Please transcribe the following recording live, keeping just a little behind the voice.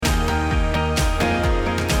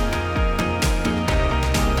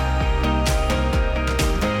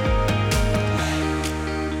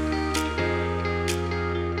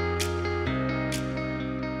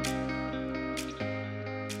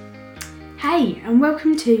Hey, and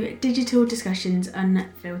welcome to Digital Discussions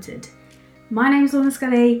Unfiltered. My name's Lorna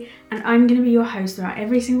Scully, and I'm going to be your host throughout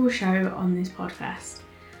every single show on this podcast.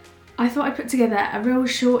 I thought I'd put together a real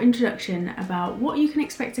short introduction about what you can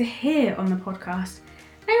expect to hear on the podcast.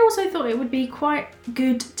 I also thought it would be quite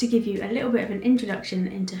good to give you a little bit of an introduction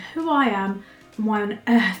into who I am and why on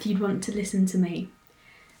earth you'd want to listen to me.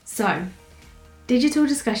 So, Digital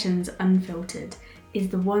Discussions Unfiltered is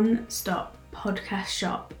the one-stop podcast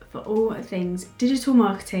shop for all things digital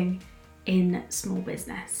marketing in small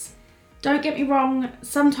business. Don't get me wrong,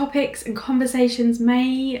 some topics and conversations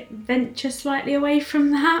may venture slightly away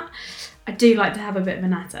from that. I do like to have a bit of a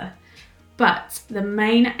natter. But the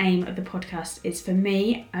main aim of the podcast is for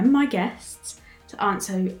me and my guests to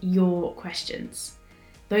answer your questions.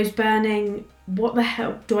 Those burning, what the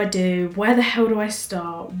hell do I do? Where the hell do I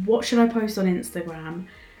start? What should I post on Instagram?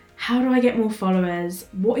 How do I get more followers?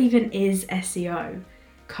 What even is SEO?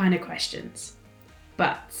 Kind of questions.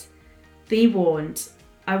 But be warned,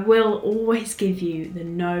 I will always give you the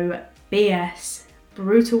no BS,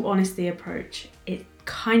 brutal honesty approach. It's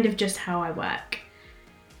kind of just how I work.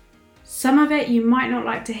 Some of it you might not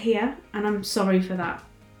like to hear, and I'm sorry for that,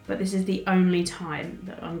 but this is the only time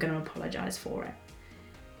that I'm going to apologise for it.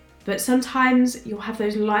 But sometimes you'll have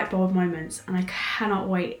those light bulb moments, and I cannot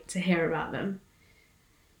wait to hear about them.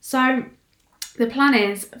 So the plan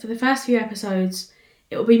is, for the first few episodes,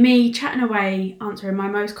 it will be me chatting away, answering my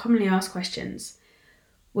most commonly asked questions.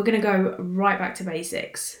 We're going to go right back to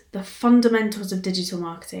basics, the fundamentals of digital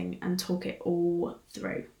marketing, and talk it all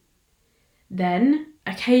through. Then,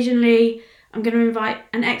 occasionally, I'm going to invite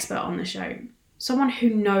an expert on the show, someone who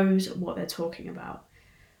knows what they're talking about.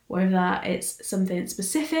 Whether it's something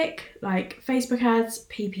specific, like Facebook ads,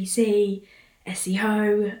 PPC,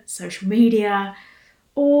 SEO, social media,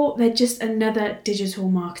 or they're just another digital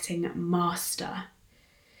marketing master.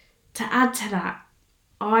 To add to that,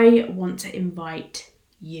 I want to invite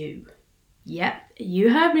you. Yep,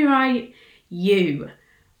 you heard me right, you,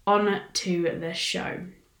 on to the show.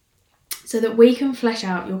 So that we can flesh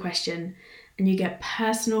out your question and you get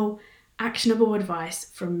personal, actionable advice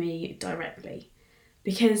from me directly.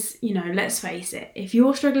 Because, let's face it, if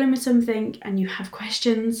you're struggling with something and you have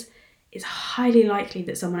questions, it's highly likely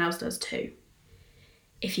that someone else does too.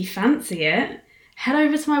 If you fancy it, head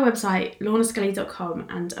over to my website, lornascully.com,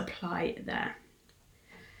 and apply there.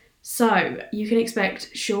 So you can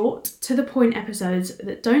expect short, to the point episodes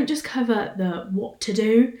that don't just cover the what to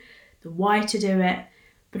do, the why to do it,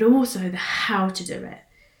 but also the how to do it.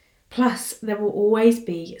 Plus, there will always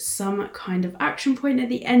be some kind of action point at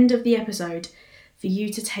the end of the episode for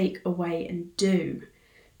you to take away and do.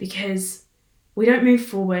 Because we don't move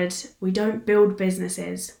forward, we don't build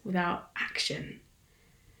businesses without action.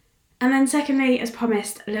 And then secondly, as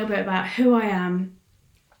promised, a little bit about who I am.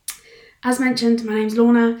 As mentioned, my name's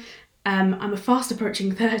Lorna. I'm a fast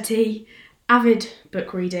approaching 30, avid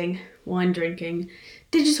book reading, wine drinking,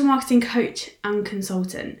 digital marketing coach and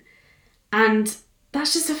consultant. And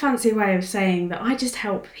that's just a fancy way of saying that I just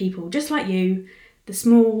help people just like you, the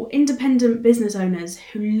small independent business owners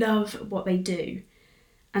who love what they do,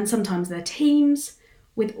 and sometimes their teams,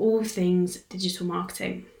 with all things digital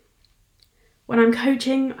marketing. When I'm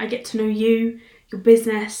coaching, I get to know you, your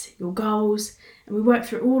business, your goals, and we work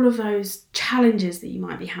through all of those challenges that you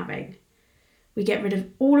might be having. We get rid of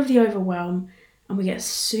all of the overwhelm and we get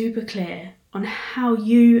super clear on how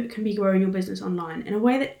you can be growing your business online in a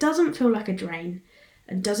way that doesn't feel like a drain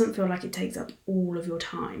and doesn't feel like it takes up all of your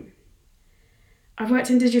time. I've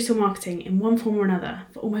worked in digital marketing in one form or another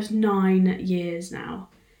for almost 9 years now.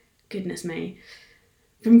 Goodness me.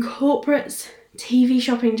 From corporates, TV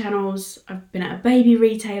shopping channels, I've been at a baby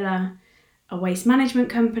retailer, a waste management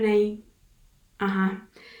company,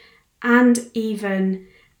 and even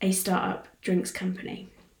a startup drinks company.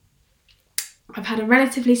 I've had a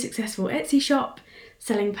relatively successful Etsy shop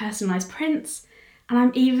selling personalised prints, and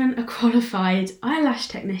I'm even a qualified eyelash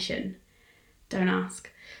technician. Don't ask.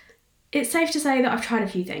 It's safe to say that I've tried a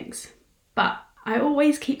few things, but I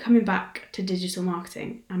always keep coming back to digital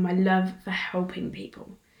marketing and my love for helping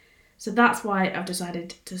people. So that's why I've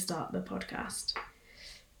decided to start the podcast.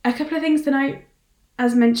 A couple of things to note.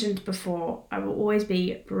 As mentioned before, I will always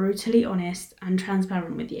be brutally honest and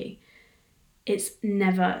transparent with you. It's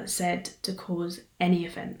never said to cause any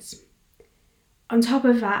offence. On top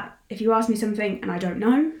of that, if you ask me something and I don't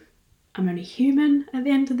know, I'm only human at the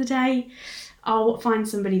end of the day, I'll find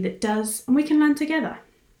somebody that does and we can learn together.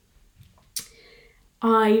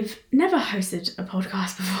 I've never hosted a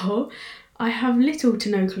podcast before. I have little to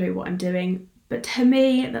no clue what I'm doing, but to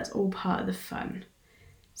me, that's all part of the fun.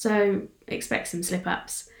 So expect some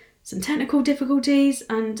slip-ups, some technical difficulties,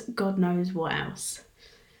 and God knows what else.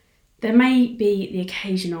 There may be the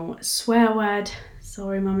occasional swear word.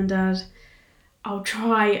 Sorry, Mum and Dad. I'll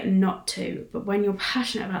try not to, but when you're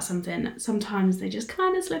passionate about something, sometimes they just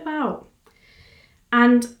kind of slip out.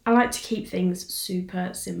 And I like to keep things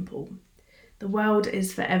super simple. The world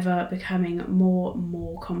is forever becoming more and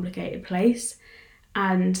more complicated place,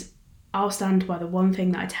 and I'll stand by the one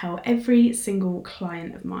thing that I tell every single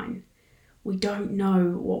client of mine. We don't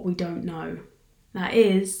know what we don't know. That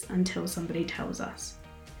is until somebody tells us.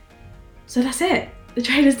 So that's it. The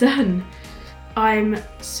trailer's done. I'm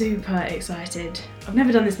super excited. I've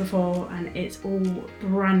never done this before and it's all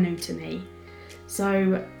brand new to me.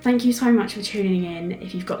 So thank you so much for tuning in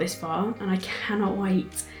if you've got this far, and I cannot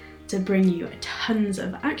wait to bring you tons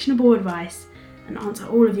of actionable advice and answer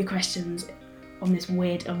all of your questions on this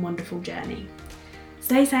weird and wonderful journey.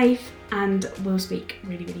 Stay safe and we'll speak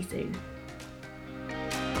really, really soon.